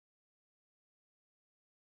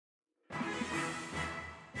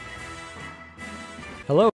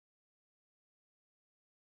Hello.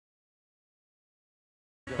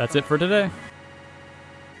 That's it for today.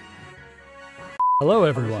 Hello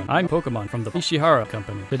everyone, I'm Pokemon from the Ishihara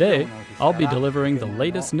Company. Today, I'll be delivering the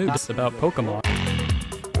latest news about Pokemon.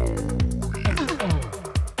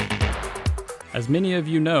 As many of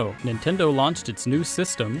you know, Nintendo launched its new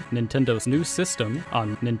system, Nintendo's new system,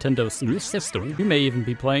 on Nintendo's new system. You may even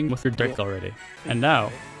be playing with your deck already. And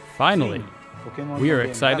now, finally, we are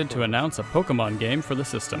excited to announce a Pokemon game for the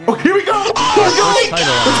system. Oh, here we go! Our first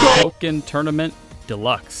title is Pokken Tournament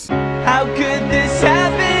Deluxe. How could this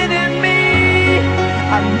happen to me?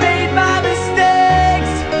 I made my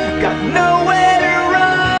mistakes, got nowhere to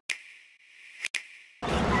run.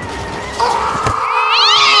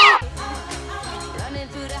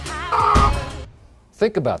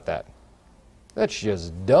 Think about that. That's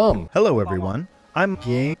just dumb. Hello everyone, I'm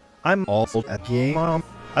also at Game.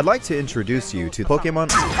 I'd like to introduce you to Pokemon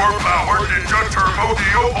Super Power Ninja Turbo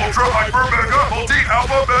Dio Ultra Hyper Mega Multi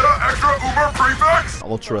Alpha Beta Extra Uber Prefix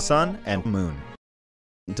Ultra Sun and Moon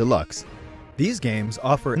Deluxe. These games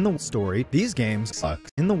offer in the story. These games suck.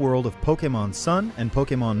 In the world of Pokemon Sun and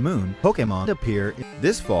Pokemon Moon, Pokemon appear.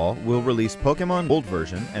 This fall, we'll release Pokemon Gold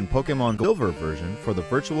version and Pokemon Silver version for the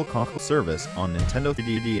Virtual Console service on Nintendo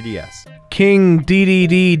 3DS. King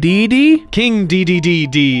Dedede? King Dedede.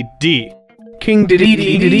 King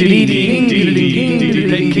Dedede.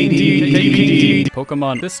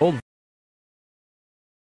 Pokemon this old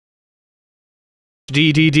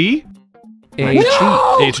DDD?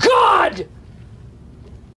 No! God!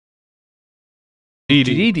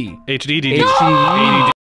 HDD. HDD.